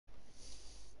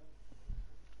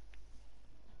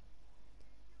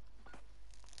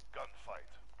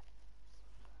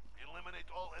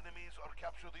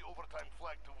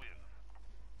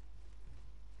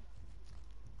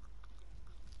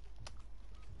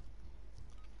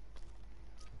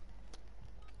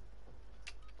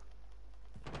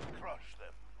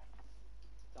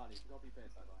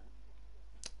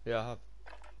Yeah, I have.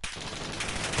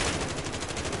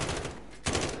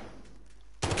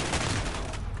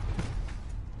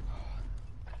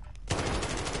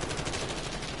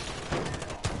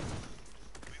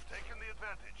 We've taken the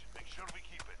advantage. Make sure we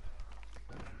keep it.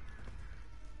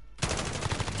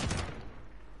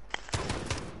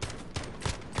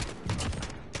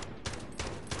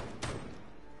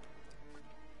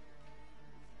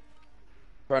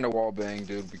 Trying to wall bang,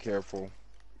 dude. Be careful.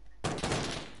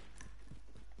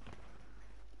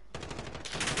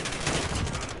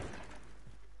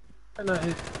 That's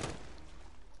 2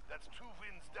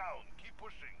 wins down. Keep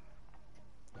pushing.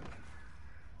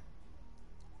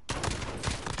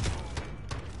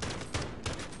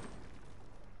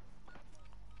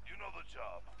 You know the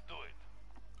job. Do it.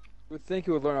 You would think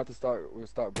he would learn how to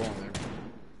stop going there.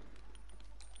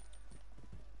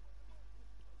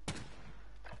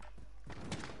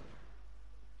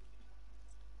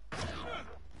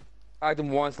 Tagged him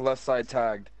once, left side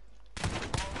tagged.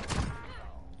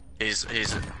 He's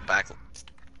back.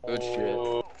 Good shit. Get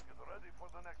ready for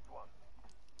the next one.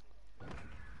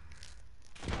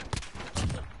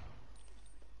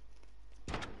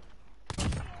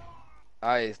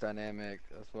 Nice dynamic.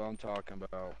 That's what I'm talking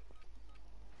about.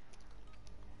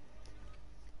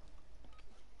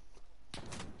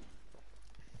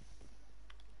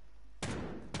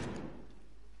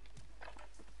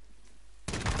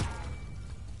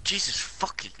 Jesus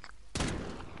fucking.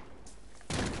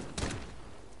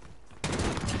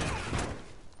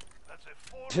 That's a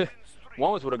 4 win streak.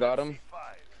 One would have got him.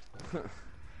 C5.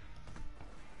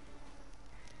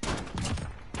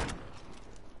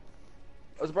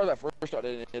 I was surprised that first shot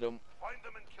didn't hit him. Find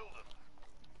them and kill them.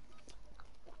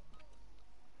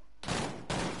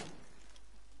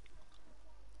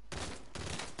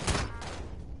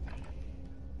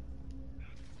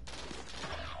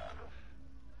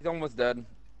 He's almost dead.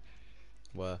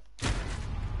 Where?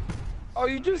 Oh,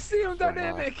 you just see him So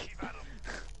dynamic. Keep at 'em.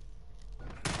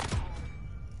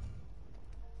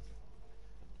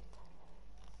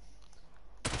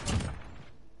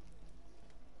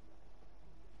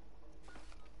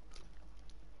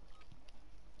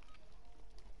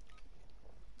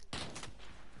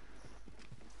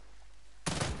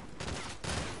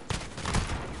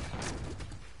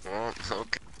 Oh,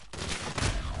 okay.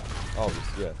 Oh,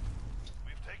 yeah.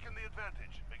 We've taken the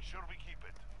advantage. Make sure we keep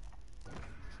it.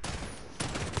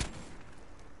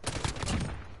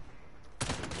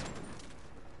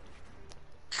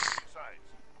 Sides.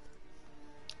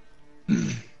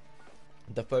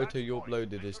 The photo you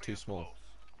uploaded is too small.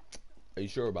 Are you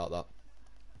sure about that?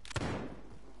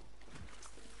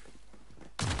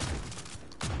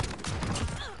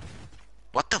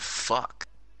 What the fuck?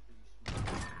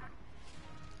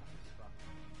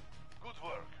 Good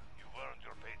work. You've earned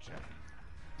your paycheck.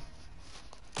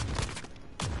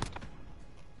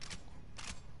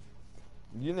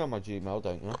 You know my Gmail,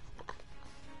 don't you?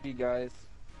 You guys.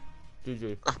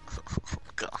 GG. Oh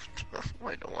god,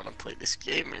 I don't want to play this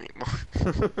game anymore.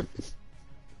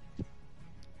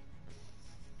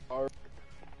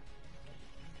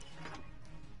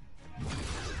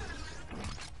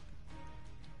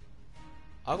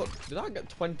 Did I get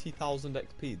 20,000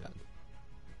 XP then?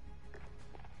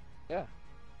 Yeah.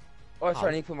 Oh, that's How?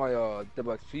 right. I need to put my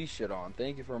double XP shit on.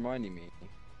 Thank you for reminding me.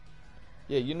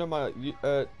 Yeah, you know my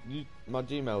my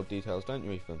Gmail details, don't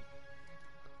you, Ethan?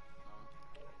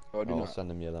 Oh, I do I'll not. send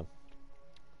them you then.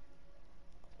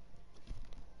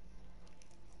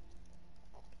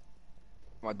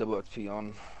 My double XP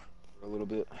on for a little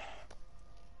bit.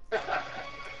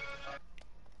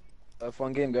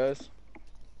 Fun game, guys.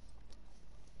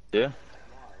 Yeah.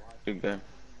 Good game.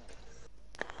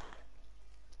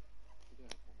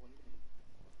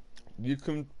 You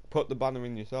can put the banner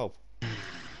in yourself.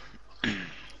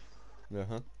 Yeah,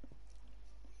 huh?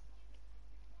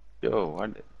 Yo,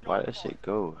 why that shit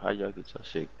go? How y'all get your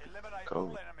shit Eliminate go?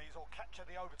 all enemies or capture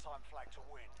the overtime flag to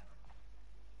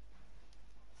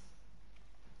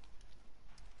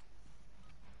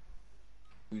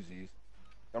win. Uzis.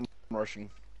 I'm rushing.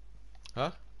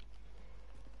 Huh?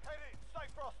 Head in. Stay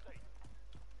frosty.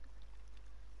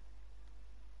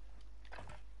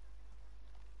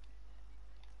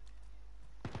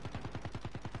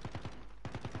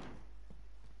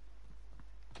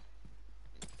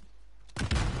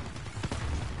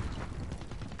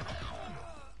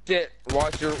 Shit.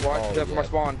 Watch your Oh, for my yeah.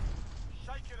 spawn.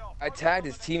 Shake it off. I tagged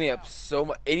his teammate up so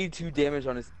much. 82 damage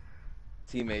on his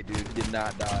teammate, dude. He did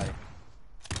not die.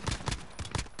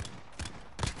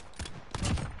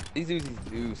 These Uzis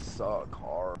do suck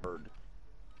hard.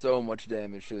 So much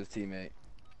damage to his teammate.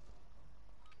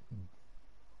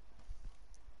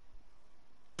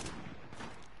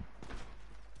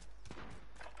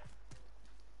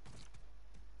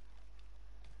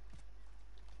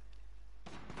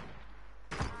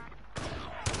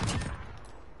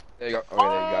 There you go. Okay,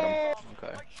 there you got him.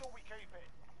 Okay. Make sure we keep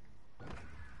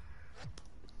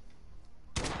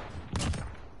it.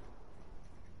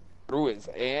 Through his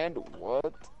hand? What?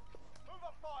 Move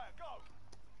up fire, go.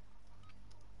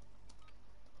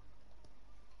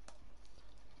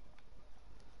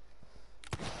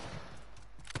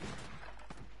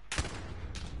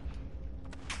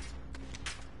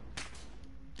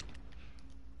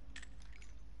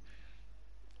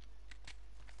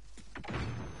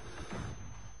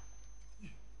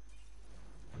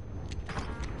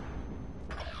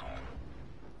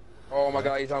 Oh my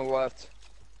god, he's on the left.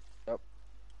 Yep.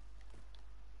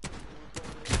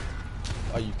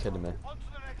 Are you kidding me? On to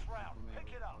the next round.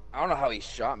 Pick it up. I don't know how he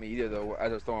shot me either though,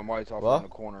 as I was throwing whites off What? in the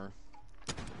corner.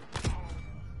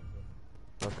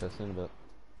 Okay, see in a bit.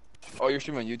 Oh, you're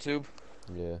streaming on YouTube?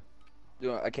 Yeah.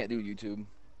 Dude, I can't do YouTube.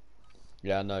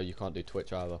 Yeah, no, you can't do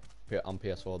Twitch either. I'm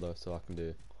PS4 though, so I can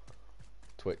do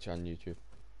Twitch and YouTube.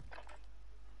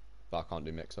 But I can't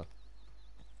do Mixer.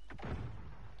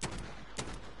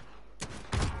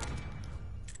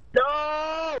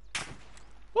 No!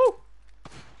 Woo!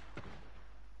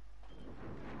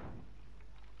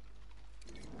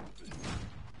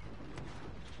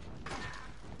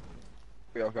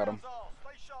 Yeah, got him. Stay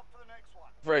sharp for the next one.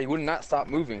 Fred, he would not stop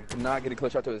moving. Could not get a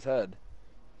clutch shot to his head.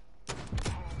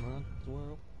 Man,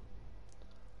 well.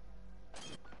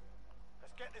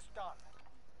 Let's get this done.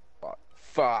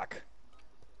 Fuck.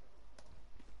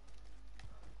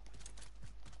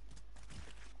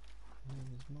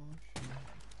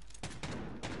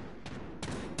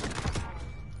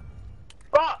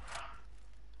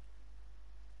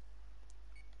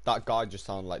 That guy just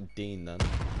sounded like Dean then.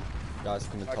 Guys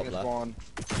coming I top can left. spawn.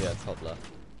 Yeah, top left.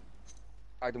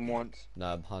 Act him once.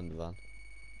 No, behind the van.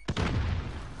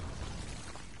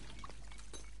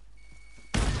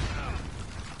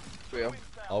 Yeah.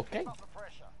 Okay. Keep up the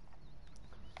pressure.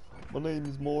 My name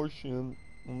is Martian.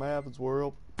 I'm Avid's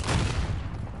World.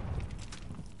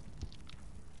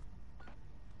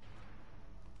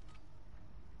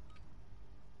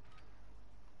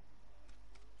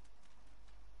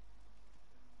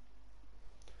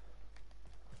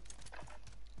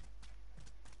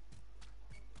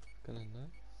 Gonna know.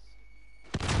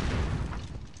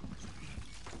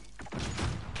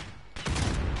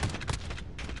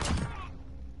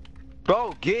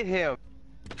 Bro, get him.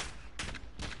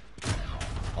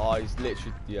 Oh, he's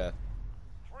literally, yeah.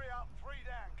 3 up, 3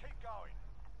 down. Keep going.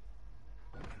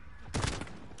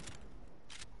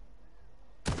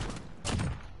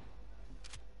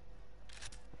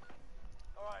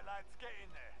 All right, lads, get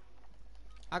in there.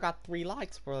 I got 3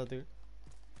 likes, brother.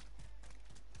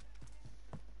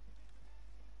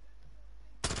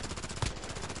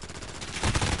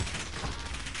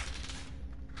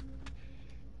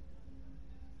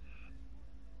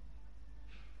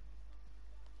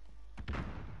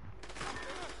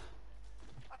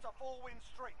 That's a 4-win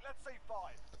streak. Let's see 5.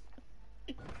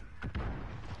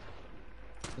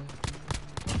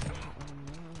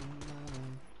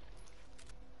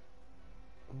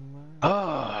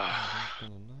 Ah.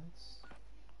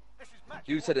 This is match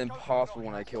Dude said point. Go for impossible the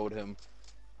when I knockouts. killed him.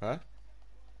 Huh?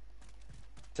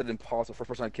 Said impossible. First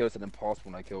person I killed said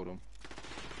impossible when I killed him.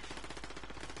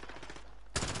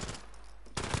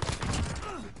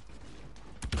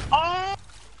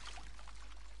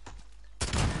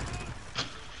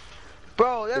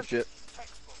 Bro, Good that's shit.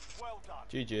 Textbook. Well done.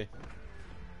 GG.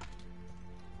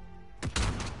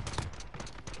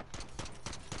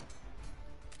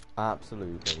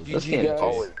 Absolutely. This GG, game's guys.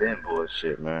 always been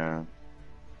bullshit, man.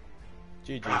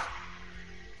 GG's.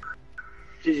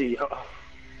 GG.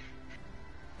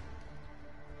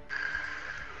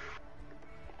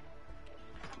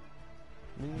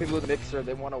 People with Mixer,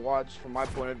 they want to watch from my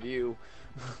point of view.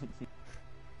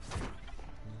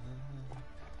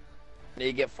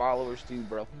 They get followers too,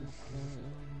 bro.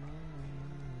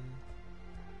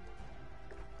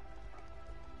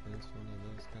 It's one of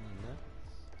those kind of nuts.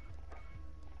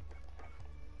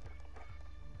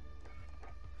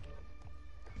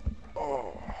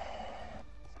 Oh.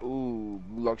 Ooh,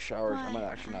 blue luck showers. I might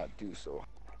actually not do so.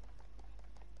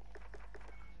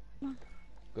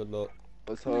 Good luck.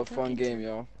 Let's have a fun game,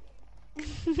 y'all.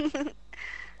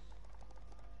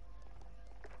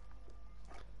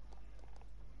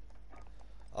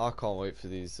 I can't wait for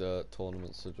these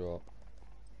tournaments to drop.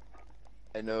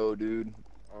 I know, dude.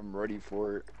 I'm ready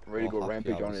for it. I'm ready to go Happy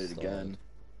rampage on Hours it again.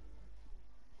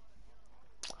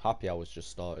 started. Happy Hours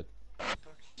just started.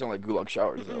 Sound like good luck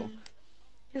showers though.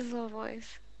 His little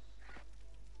voice.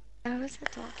 How is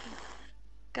it talking?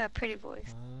 Got a pretty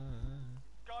voice.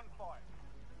 Gunfight.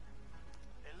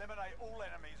 Eliminate all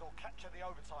enemies or capture Capture the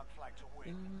overtime flag to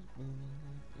win.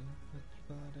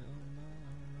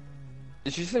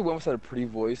 Did she say Wilmus had a pretty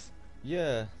voice?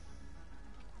 Yeah.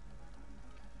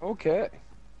 Okay.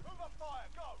 Move up fire,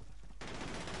 go!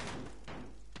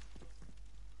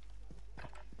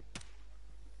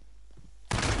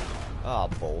 Ah,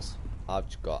 balls. I've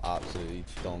just got absolutely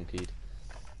donkeyed.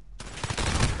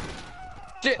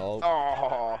 Shit! Oh.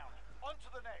 Oh. On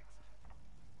to the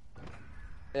next.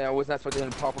 Yeah, I was not supposed to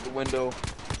pop up the window.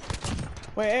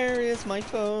 Where is my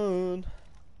phone?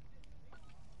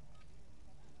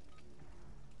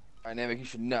 Dynamic, you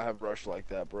should not have rushed like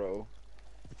that, bro.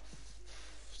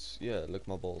 Yeah, look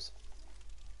my balls.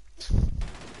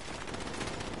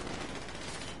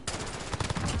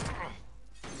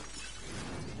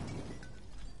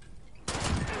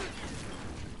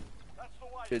 That's the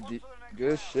way. Good, On to the next good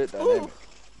round. shit, Dynamic.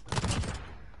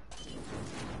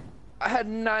 I had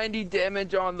 90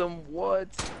 damage on them, what?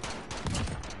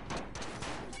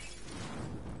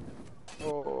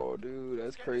 Oh, dude,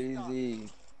 that's crazy.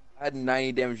 I had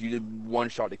 90 damage, you did one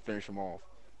shot to finish them off.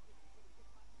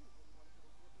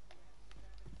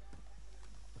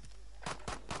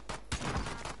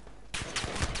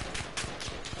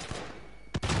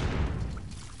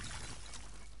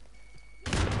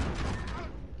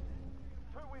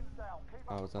 Two wins down.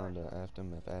 Keep I up was the on pressure. the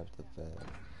aftermath after that.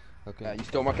 Okay. Yeah, you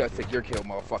still might gotta take your kill,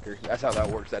 motherfucker. That's how that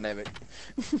works, Dynamic.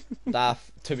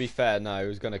 To be fair, no, he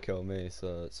was gonna kill me,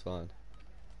 so it's fine.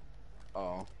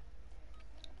 Oh.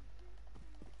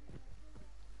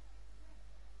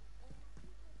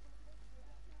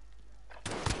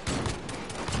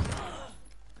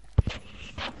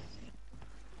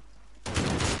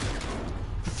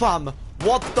 Fam,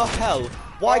 what the hell?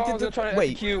 Why Oh, did they're trying the to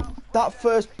wait? execute. That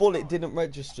first bullet didn't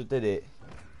register, did it?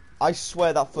 I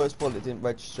swear that first bullet didn't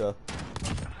register.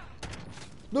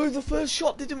 No, the first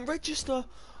shot didn't register.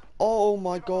 Oh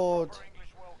my god. For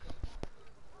English welcome.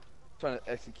 Trying to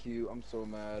execute. I'm so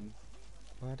mad.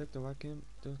 Why did the vacuum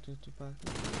do back?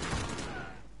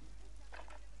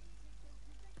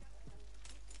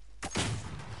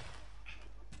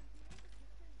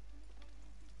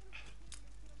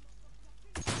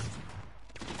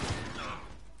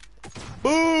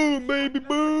 Boom, baby,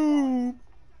 boom.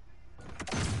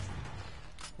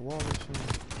 Water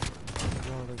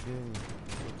again.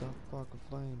 With that fuck of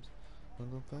flames. I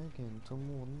go thinking,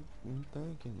 someone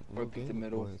thinking. Look at the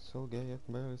middle. So gay, I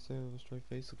can barely say with a straight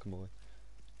face. Come on.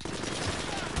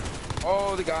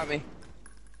 Oh, they got me.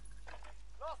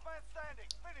 Last man standing.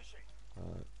 Finish it.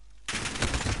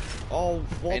 Oh,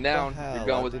 what Hey, now, the hell? your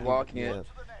gun I was didn't- blocking it. On to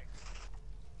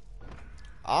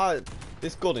the next.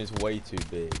 This gun is way too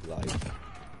big. Like,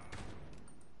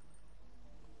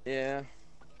 Yeah,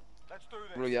 Let's do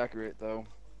this. really accurate though.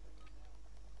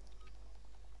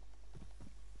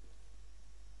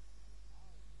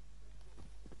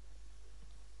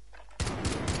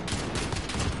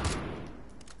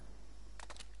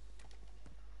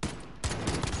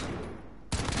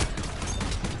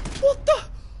 what the?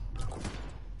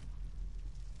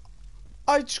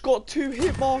 I just got 2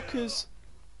 hit markers.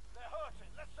 They're hurting.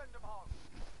 Let's send them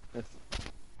home.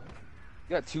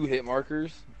 You got 2 hit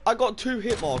markers. I got 2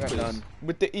 hit markers none.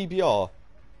 with the EBR.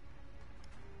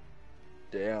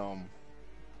 Damn.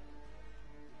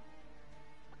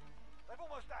 They've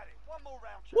almost had it. One more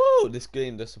round. Jack. Woo! This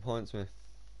game disappoints me.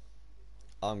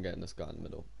 I'm getting this guy in the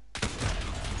middle.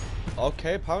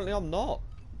 Okay, apparently I'm not.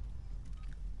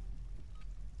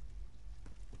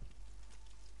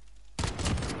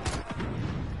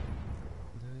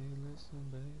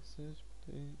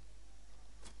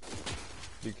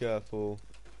 Be careful.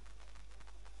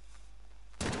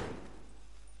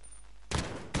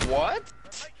 What? They're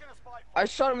making us fight. I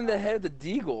shot him in the head with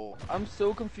the deagle. I'm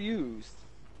so confused.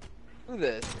 Look at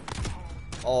this.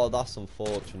 Oh, that's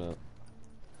unfortunate.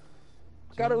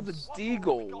 Got it with the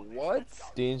deagle. What?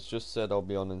 Dean's just said I'll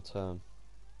be on in turn.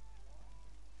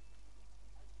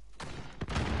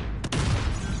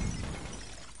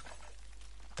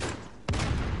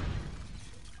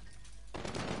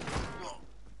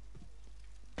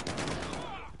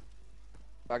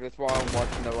 Back at the spawn,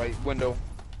 watching the right window.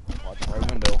 Watch the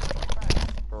right window.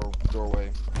 Or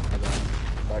doorway. And then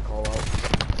back call out.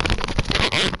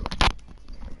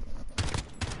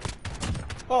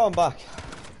 Oh, I'm back.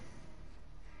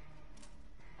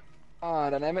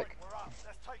 Dynamic. We're up.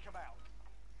 Let's take them out.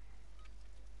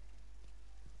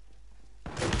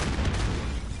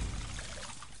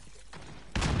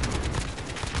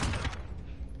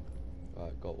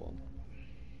 Right, got one.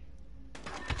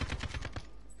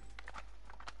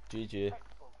 GG. Excellent.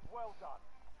 Well done.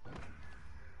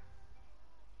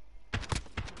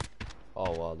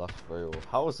 Oh wow, that's real.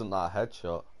 How wasn't that a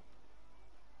headshot?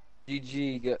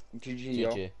 GG, y'all.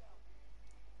 GG.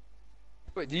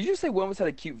 Wait, did you just say one of us had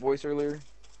a cute voice earlier?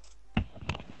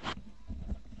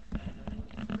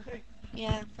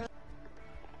 Yeah, for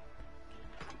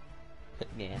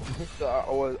Yeah. So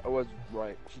I was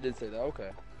right. She did say that. Okay.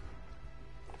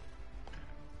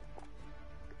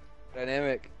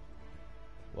 Dynamic.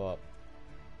 What?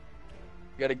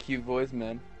 You got a cute voice,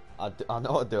 man. I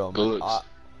know I do. Good looks.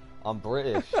 I'm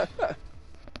British.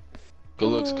 Good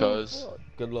looks, cuz.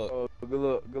 Good luck. Oh,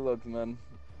 good luck, man.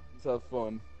 Let's have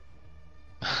fun.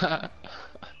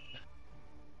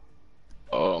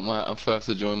 Oh my, I'm gonna have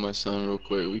to join my son real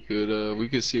quick. We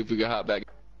could see if we can hop back.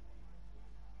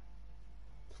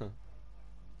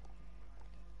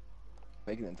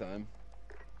 Making it time.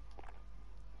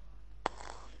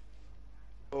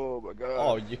 Oh my god.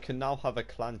 Oh, you can now have a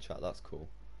clan chat. That's cool.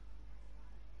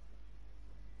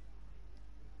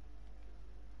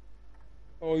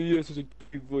 Oh, you have such a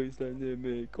cute voice,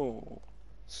 Dynamic. Oh.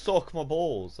 Suck my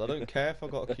balls. I don't care if I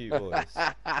got a cute voice.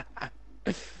 I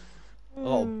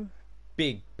got a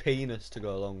big penis to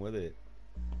go along with it.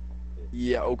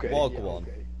 Yeah, okay. Wagwan.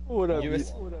 What up,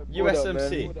 US, what up,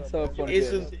 USMC. man? Let's have fun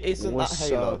Isn't again. that What's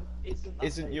Halo? up?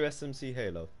 Isn't USMC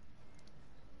Halo?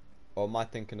 Or am I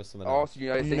thinking of something else? Also,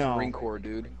 United States No. Marine Corps,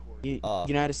 dude.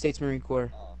 United States Marine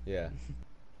Corps. Yeah.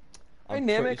 I'm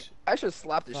Dynamic. pretty I should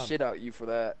slap the Fam. shit out of you for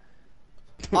that.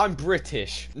 I'm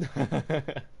British.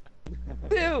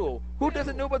 Bill, who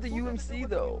doesn't know about the UMC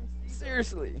though?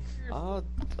 Seriously. I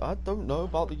don't know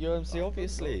about the UMC,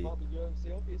 obviously.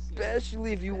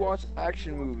 Especially if you watch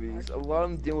action movies, a lot of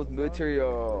them deal with military,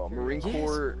 Marine Yes,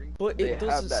 Corps. but they it have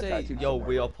doesn't that say, tattooed yo, somewhere.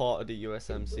 we are part of the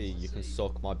USMC, you can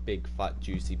suck my big, fat,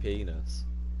 juicy penis.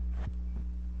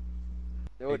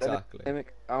 You know what, Exactly.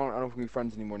 Dynamic, I don't know if we can be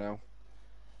friends anymore now.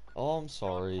 Oh, I'm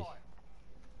sorry.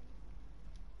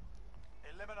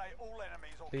 Eliminate all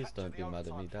enemies or Please capture don't the be mad at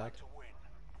me, overtime flag Dad. to win.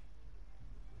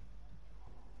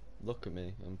 Look at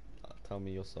me and tell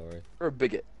me you're sorry. You're a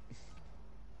bigot.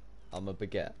 I'm a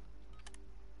baguette.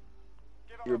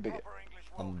 Give 'em You're a a bigot. proper English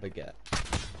I'm a warning. baguette.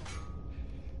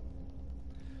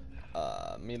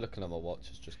 Me looking at my watch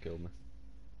has just killed me.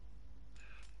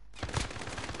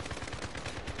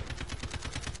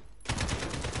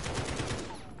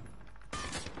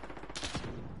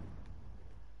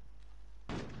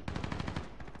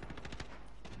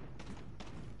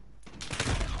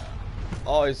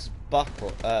 Oh, he's back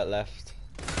left.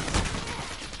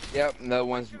 Yep, another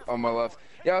one's on my left.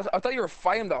 Yeah, I thought you were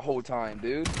fighting the whole time,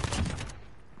 dude.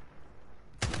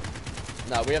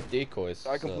 Nah, we have decoys.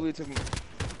 I completely took him.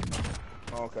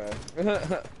 Okay.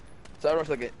 So I was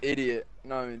like an idiot.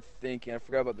 Not even thinking. I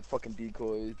forgot about the fucking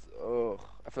decoys. Ugh.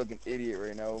 I feel like an idiot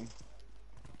right now.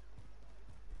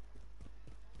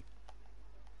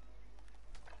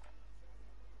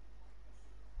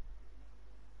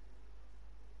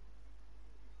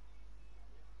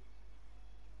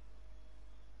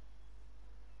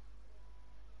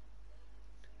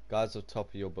 Guys up top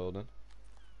of your building.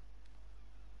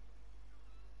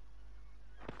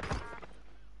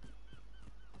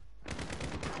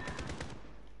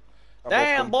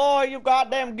 Damn, boy, you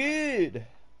goddamn good.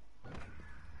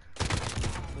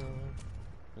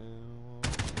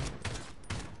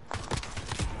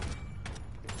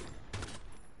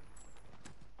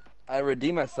 I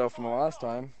redeemed myself from the last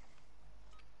time.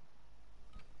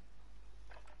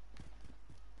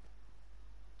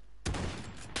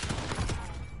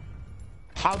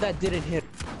 How that didn't hit?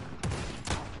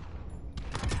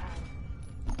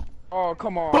 Oh,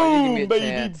 come on. Boom, you give me a baby,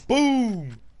 chance.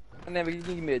 boom. Never, you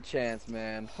give me a chance,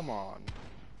 man. Come on.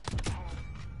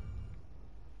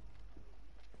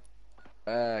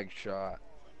 Bag shot.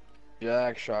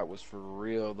 Jag shot was for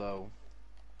real, though.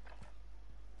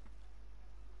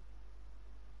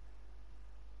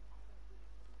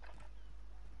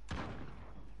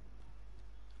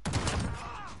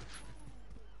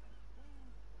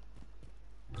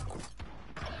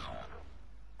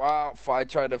 Wow, I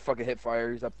tried to fucking hit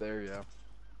fire. He's up there, yeah.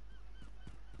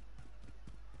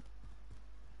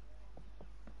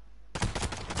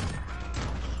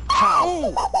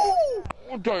 Oh,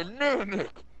 dynamic!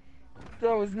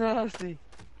 That was nasty.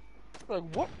 Like,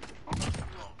 what?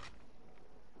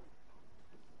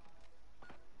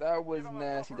 That was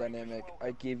nasty, dynamic.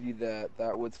 I give you that.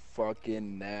 That was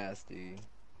fucking nasty.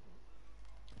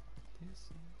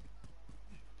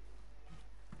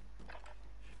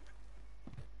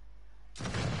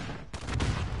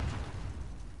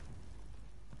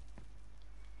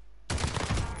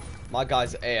 My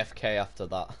guy's AFK after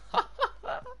that.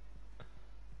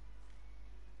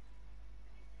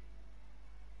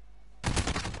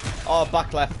 Oh,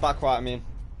 back left, back right, I mean.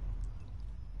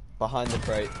 Behind the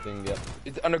crate thing, yep.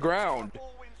 It's underground.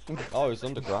 Oh, he's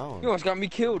underground. You almost got me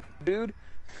killed, dude.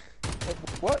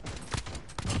 What?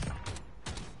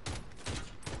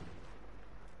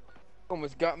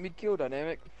 Almost got me killed,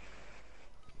 Dynamic.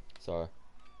 Sorry.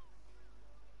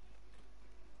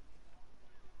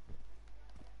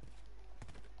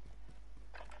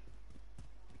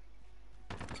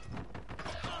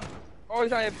 Oh, he's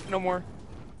not here no more.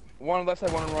 One on the left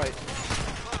side, one on the right.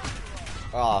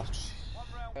 Ah,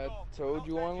 I told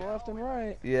you on left and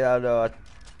right. yeah, I know. I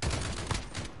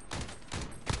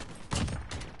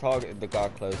targeted the guy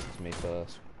closest to me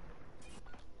first.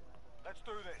 Let's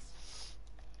do this.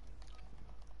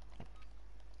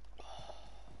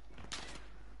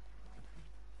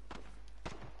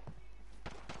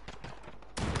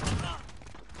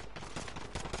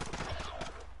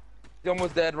 He's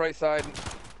almost dead, right side.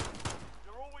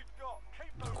 You're all we've got.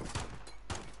 Keep moving.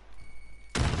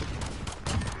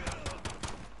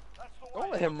 That's the Don't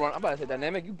way. let him run. I'm about to say,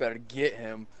 Dynamic, you better get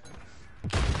him.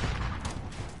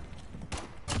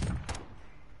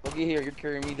 Looky here, you're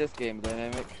carrying me this game,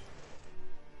 Dynamic.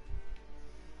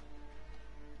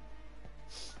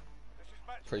 This is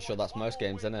match Pretty sure that's most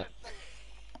games, isn't it?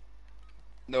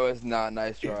 No, it's not.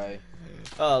 Nice try.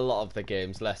 A lot of the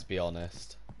games, let's be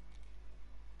honest.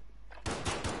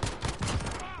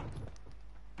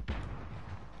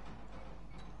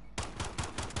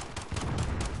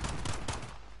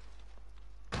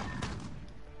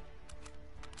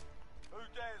 Who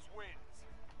dares wins.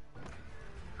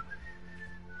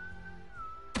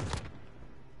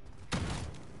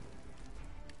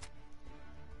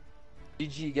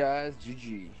 GG, guys.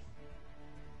 GG.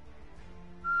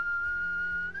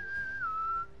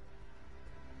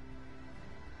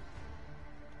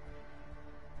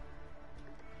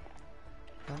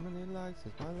 How many likes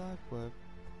is my life worth?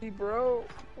 Hey, bro,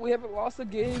 we haven't lost a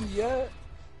game yet.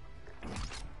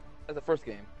 That's the first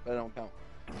game, but I don't count.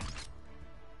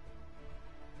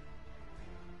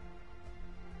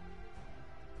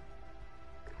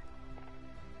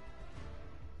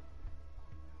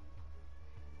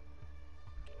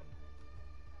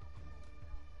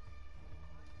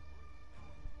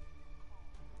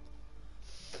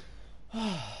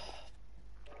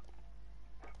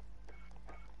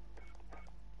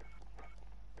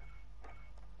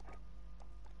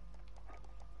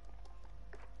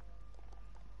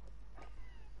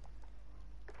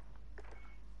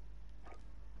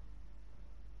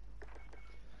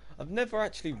 I've never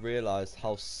actually realised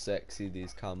how sexy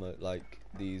these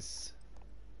these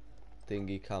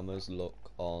thingy cameras look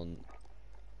on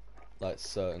like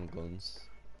certain guns.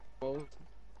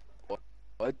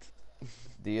 What?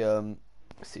 The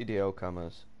CDO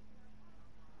cameras.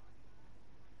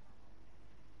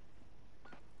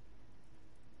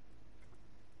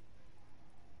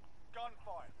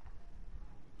 Gunfire.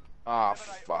 Ah,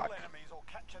 Eliminate all fuck. enemies or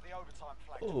capture the overtime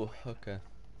flag. Oh, okay.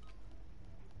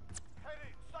 Head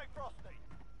in. Stay frosty.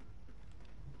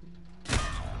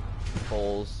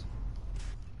 Balls.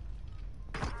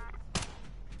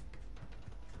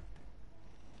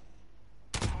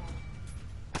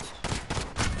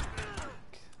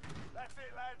 That's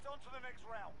it, lads. On to the next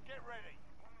round. Get ready.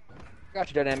 Got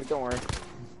you, Dynamic. Don't worry.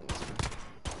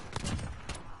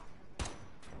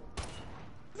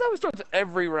 This always starts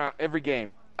every round, every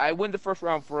game. I win the first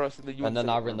round for us, and then you win And then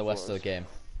I second win the round rest for of the us. game.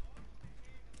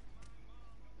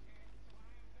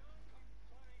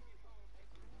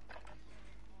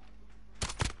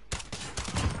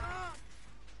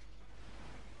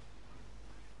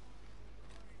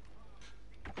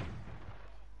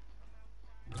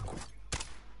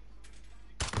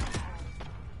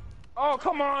 Oh,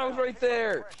 come on, I was right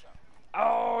there.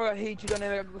 Oh, I hate you,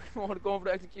 Dynamic. I want to go over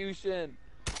to execution.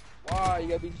 Why? You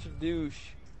gotta be such a douche.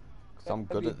 Because I'm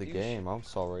Gotta good be at the douche. game, I'm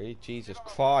sorry. Jesus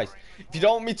Christ. If you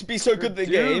don't want me to be so good at the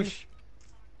You're a game... douche.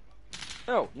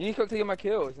 No, you need to get my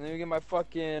kills, and then you get my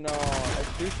fucking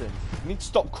execution. You need to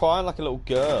stop crying like a little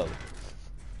girl.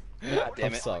 God damn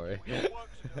I'm it. sorry.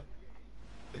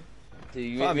 See,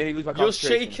 you Fam, made me lose my you're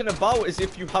concentration. shaking about as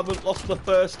if you haven't lost the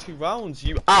first 2 rounds,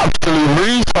 you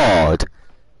absolute retard!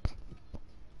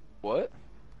 What?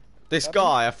 This Happened?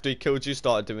 guy, after he killed you,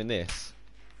 started doing this.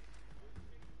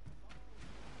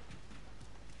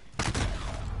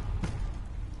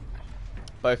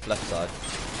 Both left side.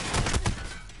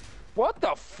 What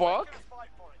the fuck?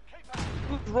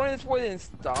 Who's running this way and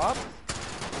stop?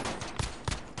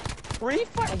 Free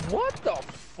fight? What the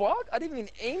fuck? I didn't even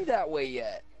aim that way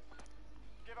yet.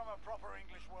 Give him a proper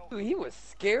English welcome. Dude, he was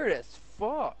scared as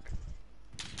fuck.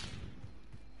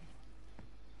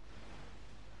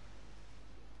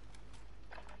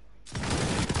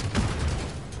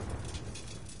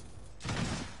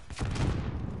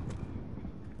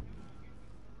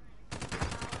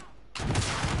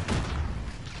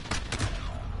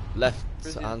 Left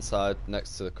Where's he? hand side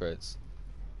next to the crates.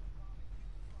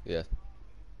 Yeah. Stay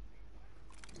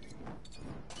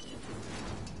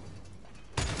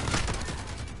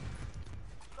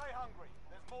hungry.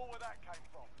 There's more where that came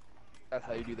from. That's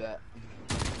how you do that.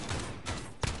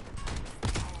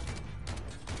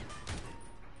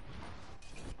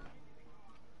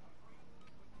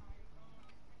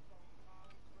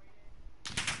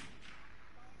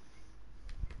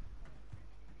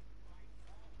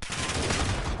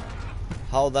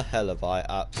 How the hell have I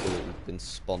absolutely been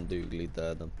spondoogly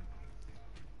there then?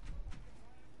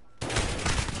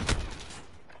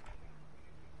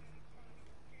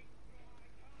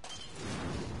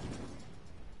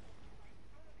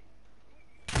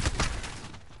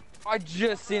 I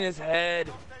just seen his head.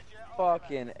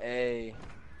 Fucking A.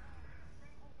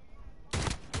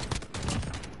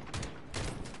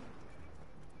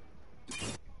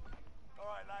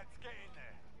 Alright, lads, get in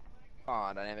there. Come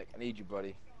on, Dynamic. I need you,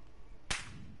 buddy.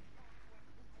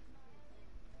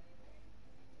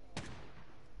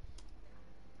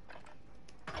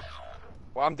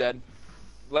 Well, I'm dead.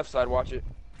 Left side, watch it.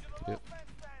 Yep.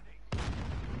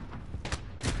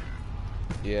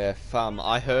 Yeah, fam,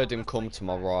 I heard him come to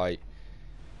my right.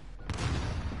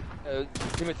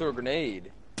 Teammate threw a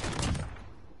grenade.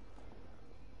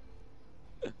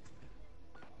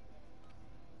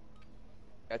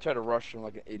 I tried to rush him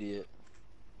like an idiot.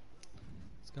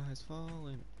 This guy's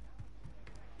falling.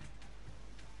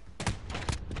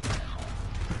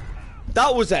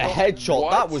 That was a headshot.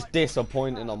 what? That was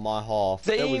disappointing on my half.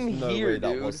 There was Same no here, way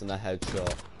that dude. wasn't a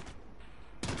headshot.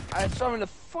 I saw him to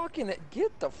fucking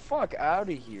get the fuck out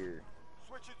of here.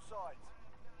 Switching sides.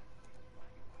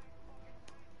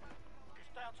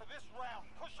 It's down to this round.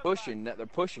 Push 'em Pushing, they're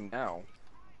pushing now.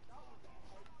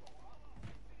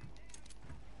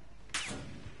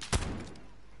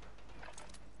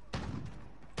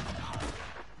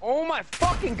 Oh my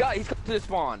fucking god, he's coming to the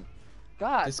spawn.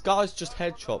 God, This guy's just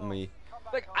headshot me.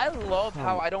 like I love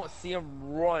how I don't see him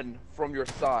run from your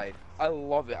side. I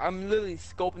love it. I'm literally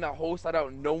scoping that whole side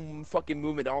out, no fucking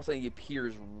movement. All of a sudden he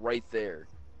appears right there.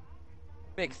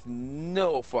 Makes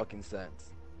no fucking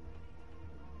sense.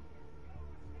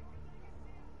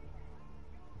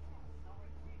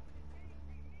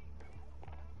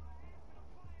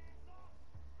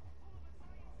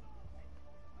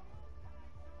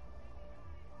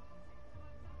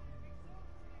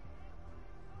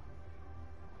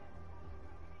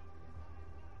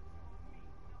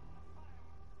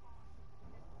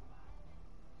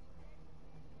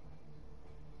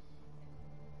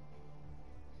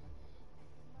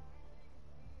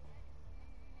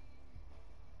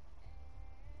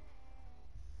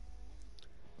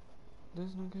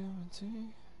 There's no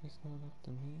guarantee. It's not up to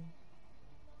me.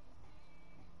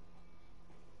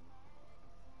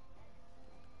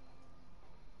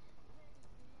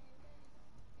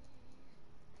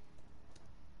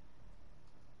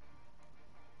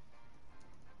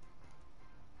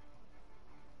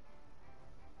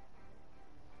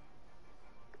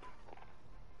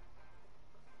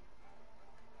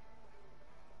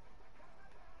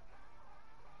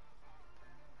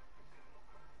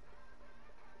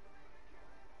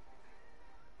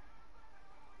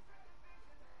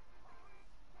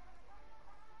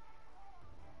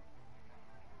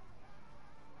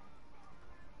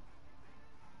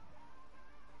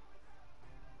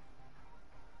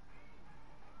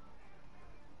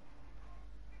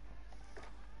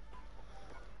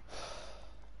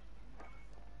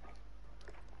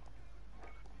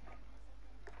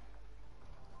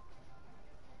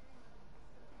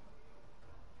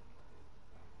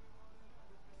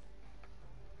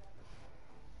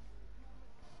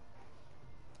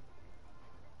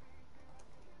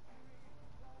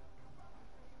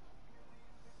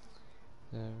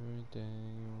 Every day,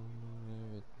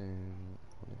 everything.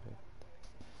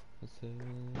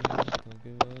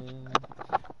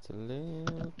 It's a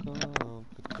little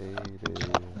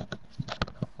complicated.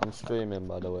 I'm streaming,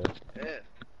 by the way. Yeah.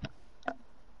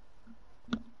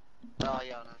 Oh,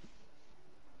 yeah, no.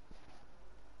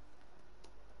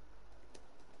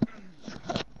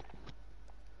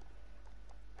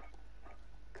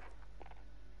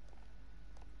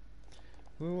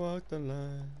 We walk the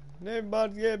line.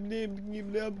 Everybody get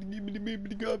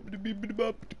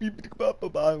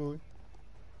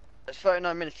There's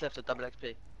 39 minutes left of double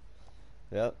XP.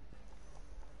 Yep.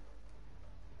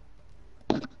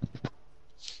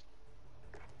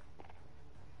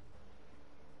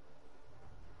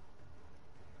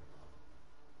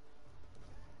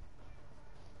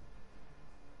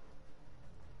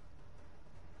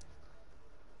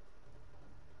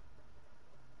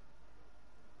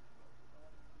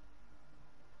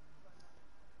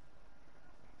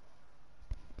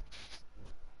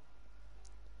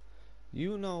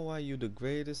 You know why you the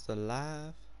greatest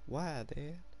alive? Why,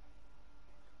 Dad?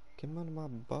 Come out of my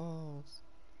balls.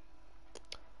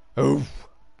 Oh.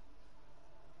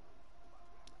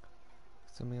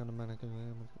 Send me on the mannequin.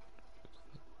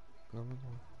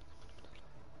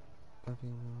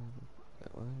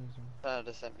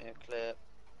 Canada sent me a clip.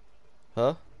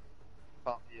 Huh?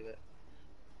 Can't view it.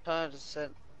 Canada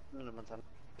sent. No, Montana.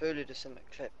 Fully just sent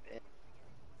a clip in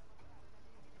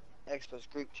Expo's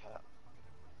group chat.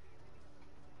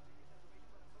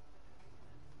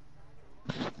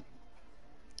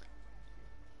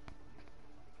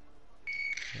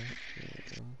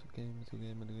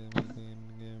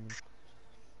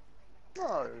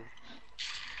 No.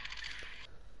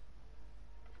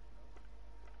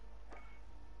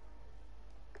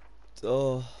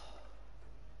 Oh.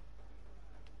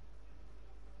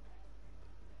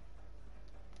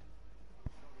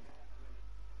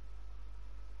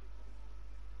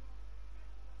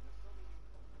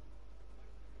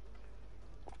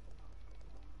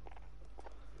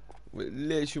 We're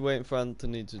literally waiting for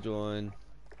Anthony to join.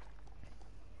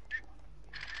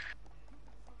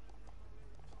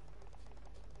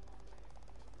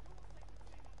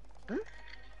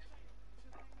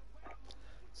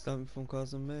 Stop me from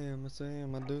causing me. I'm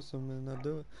saying I do something, I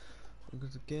do it.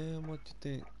 Because again, what you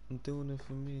think? I'm doing it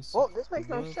for me. So What? This makes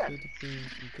no world sense. for the bees.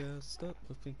 You get stuck,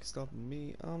 but think stopping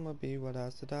me. I'ma be what I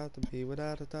said out to be.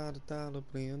 Without a doubt,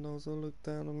 please. And also look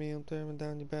down on me. I'm tearing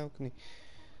down your balcony.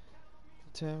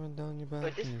 Tearing down your But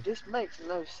balcony. this makes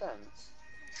no sense.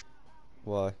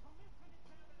 Why?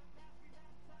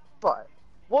 Right.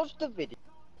 Watch the video.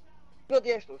 You got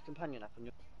the Xbox companion app on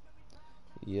your.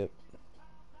 Yep.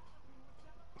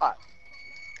 Alright.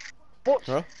 Watch.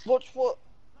 Huh? Watch what.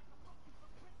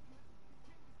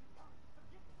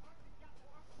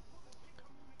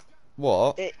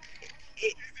 What? It.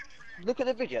 Look at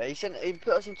the video. He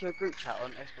put us into a group chat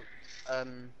on Xbox.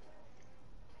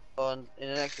 In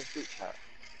an Xbox group chat.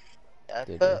 Yeah.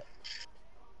 Did But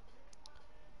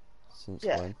Since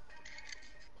yeah, when?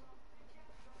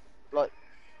 like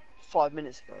 5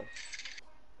 minutes ago.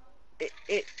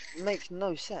 It makes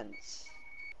no sense.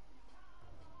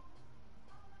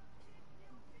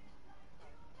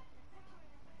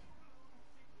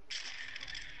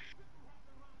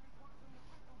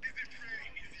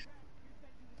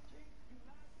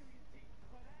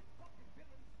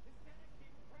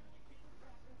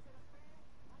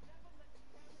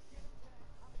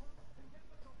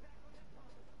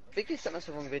 I think he sent us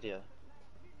the wrong video.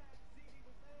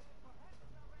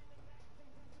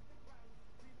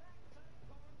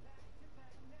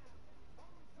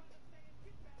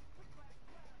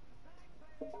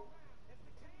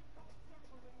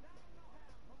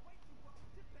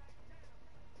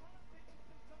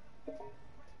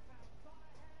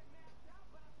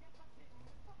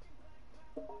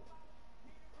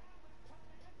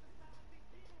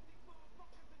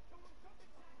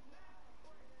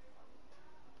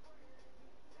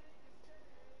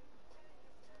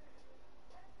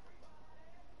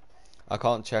 I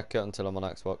can't check it until I'm on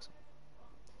Xbox.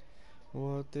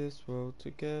 Walk this road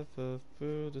together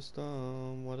through the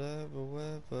storm, whatever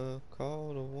weather,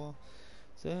 cold or warm.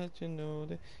 Said you know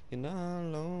that you're not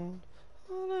alone.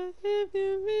 All I if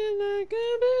you feel like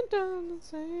I've been down the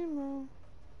same road.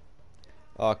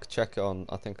 Oh, I could check it on.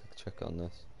 I think I could check it on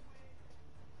this.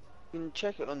 You can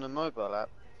check it on the mobile app,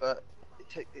 but it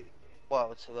takes a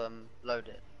while to load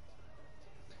it.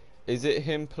 Is it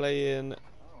him playing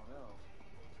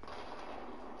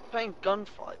Playing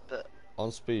gunfight, but on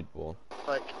Speedball?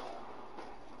 like,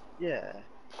 yeah.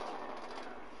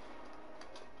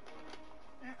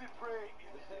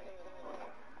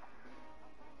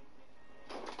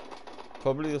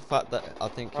 Probably the fact that I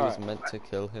think he was Alright. meant to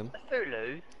kill him.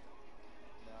 Hulu,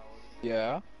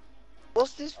 Yeah.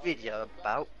 what's this video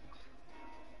about?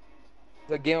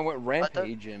 The game I went don't-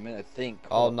 rampaging, man. I think.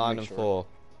 Oh, Hold up, 9 make and sure. 4.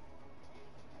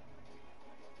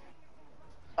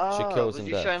 She Oh, kills was and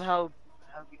he deaths. showing how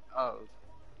oh.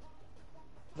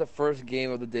 The first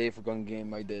game of the day for gun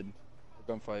game I did.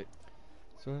 For gunfight.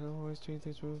 So I always treat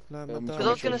this roof like my I'm Because trying I to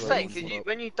was make sure gonna it's the say, right one. because Hold up.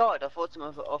 when you died, I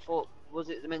thought, was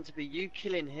it meant to be you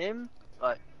killing him,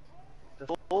 like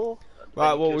before?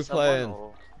 Right, when you what killed we someone, playing?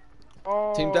 or-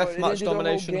 Oh, Team it didn't Deathmatch do the whole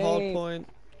domination hard game. point.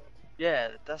 Yeah,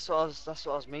 that's what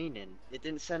I was meaning. It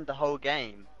didn't send the whole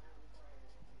game.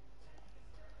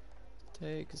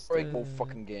 Take a Break step, whole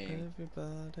fucking game.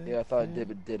 everybody. Yeah, I thought it did,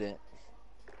 but didn't.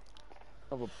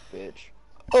 Son of a bitch.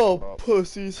 Oh, Hold up.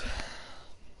 pussies.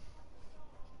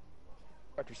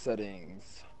 Factor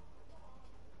settings.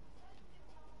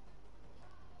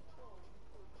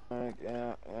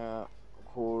 Yeah.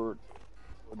 Record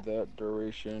with that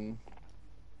duration.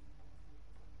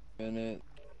 Minute.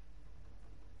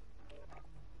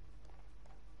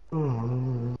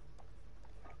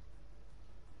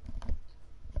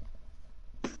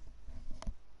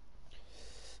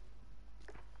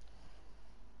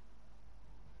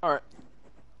 Alright.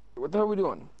 What the hell are we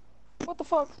doing? What the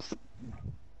fuck?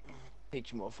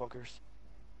 Hate you motherfuckers.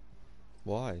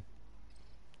 Why?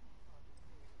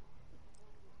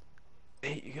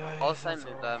 Hate you guys. I was playing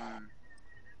with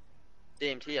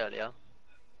DMT earlier.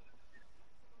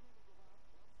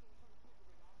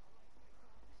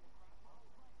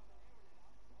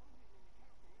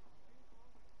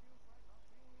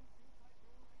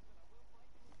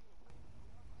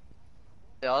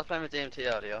 Yeah, I was playing with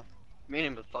DMT earlier. Me and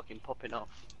him was fucking popping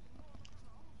off.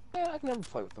 Yeah, I can never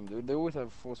fight with them, dude. They always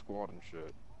have full squad and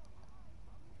shit.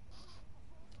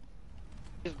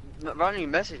 Randomly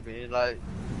messaged me like,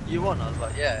 "You want?" I was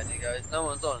like, "Yeah," and he goes, "No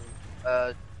one's on.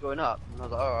 Join up." And I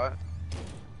was like, "All right."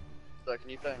 So can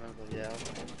you play? And I was like, "Yeah."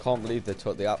 Can't believe they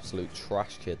took the absolute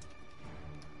trash kid.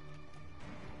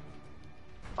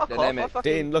 Fuck Dynamic. off! I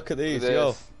fucking... Dean, look at these, Look yo.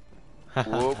 at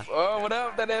Whoop. Oh, what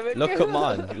up, Dynamic? Look at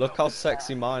mine. Look how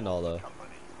sexy mine are, though.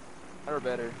 They're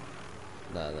better.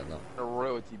 No, they're not. They're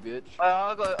royalty, bitch.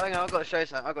 I got to show you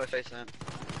something. I got to show you something.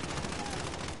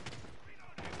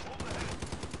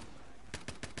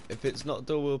 If it's not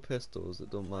dual wheel pistols, it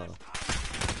don't matter.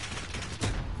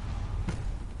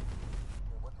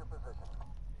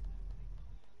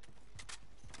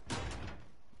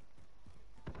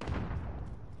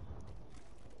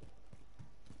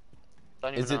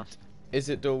 Don't even ask. Is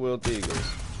it dual wheel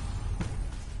deagles?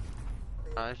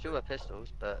 I still got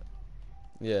pistols, but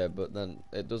Yeah, but then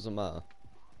it doesn't matter.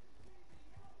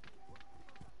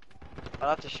 I'll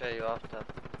have to show you after.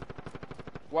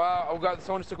 Wow, oh god,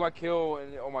 someone just took my kill,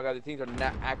 and oh my god, the things are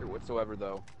not accurate whatsoever,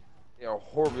 though. They are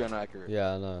horribly inaccurate.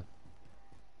 Yeah, I know.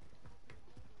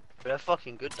 But they're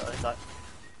fucking good though. It's like,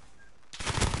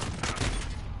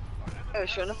 oh,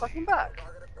 shot in the fucking back.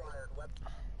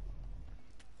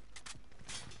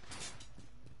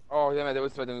 Oh, yeah, man, they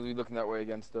was expecting to be looking that way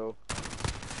again still. I'm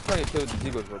trying to kill the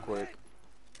Eagles real quick.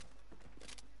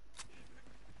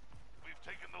 We've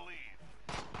taken the lead.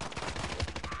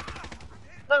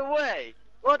 No way!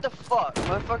 What the fuck?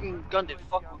 My fucking gun did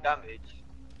fuck all damage.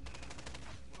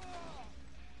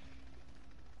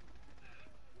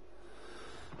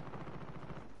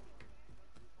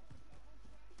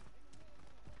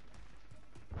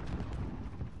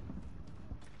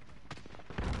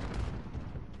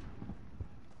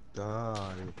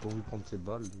 Ah, il a pas envie de prendre ses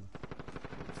balles, lui.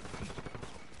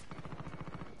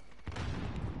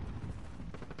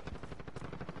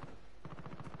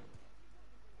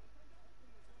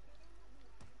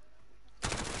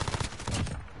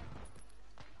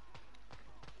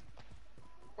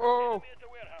 Oh!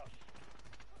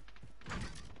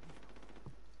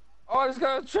 Oh, I just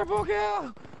got a triple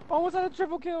kill! Almost had a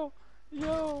triple kill!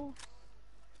 Yo!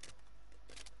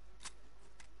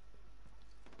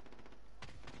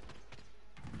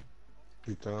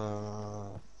 Putain.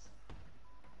 Ah,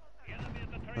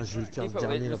 je vais le faire Keep le it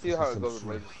dernier lit. là Let's see parce how que it ça me goes with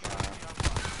saoule.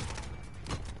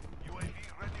 UAV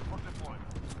ready for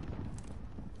deployment.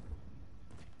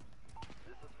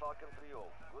 This is Falcon 3-0.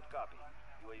 Good copy.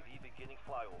 UAV beginning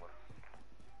flyover.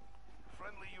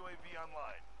 Friendly UAV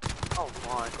online. Oh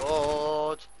my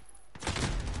god.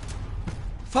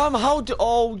 Fam, how do?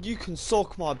 Oh, you can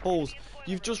suck my balls.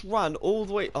 You've just ran all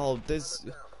the way. Oh, there's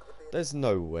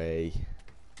no way.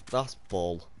 That's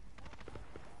bull.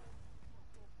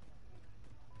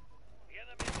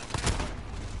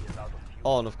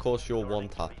 Oh, and of course you're one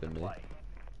tapping me.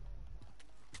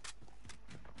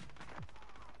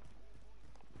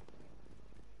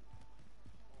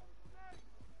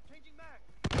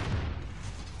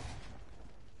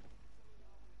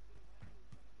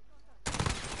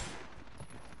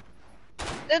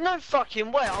 There's no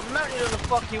fucking way. I'm mounted on the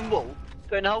fucking wall,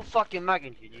 putting a whole fucking mag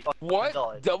into you. Fucking What?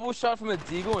 died. Double shot from a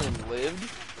Deagle and lived?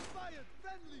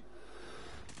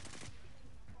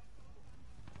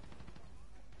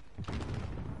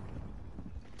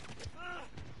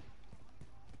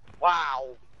 Wow.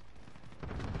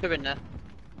 Two in there.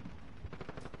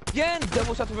 Again,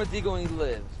 double shot from a Deagle and he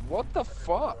lives. What the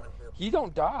fuck? He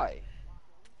don't die.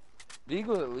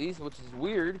 Deagle at least, which is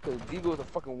weird, because Deagle is a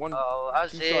fucking Oh,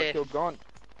 as two-shot if. kill gone.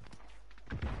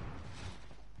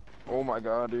 Oh my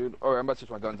god, dude. Oh, I'm about to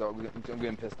switch my guns out. I'm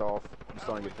getting pissed off. I'm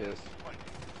starting to get pissed.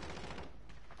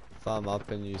 Fam, I've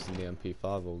been using the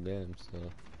MP5 all game, so.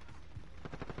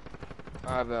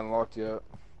 I haven't unlocked yet.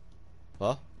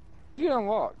 What? You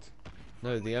unlocked?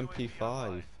 No, the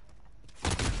MP5.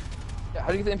 Yeah,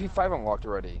 how do you get the MP5 unlocked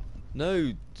already?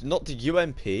 No, not the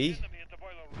UMP.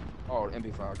 Oh, the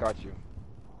MP5, I got you.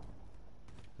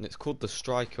 And it's called the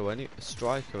striker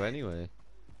anyway.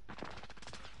 Oh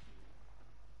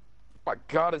my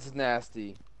god, it's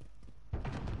nasty.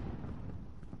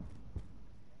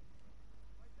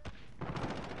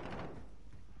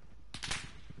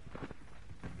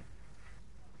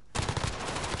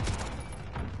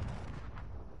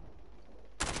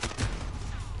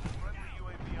 Friendly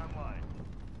UAV online.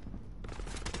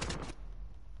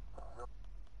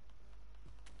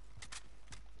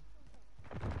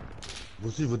 Vous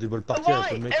aussi, il vaut des balles par terre, y'a pas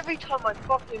de Why? mec. Every time I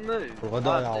fucking move. Au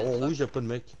radar, I have en this, rouge, y'a pas de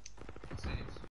mec.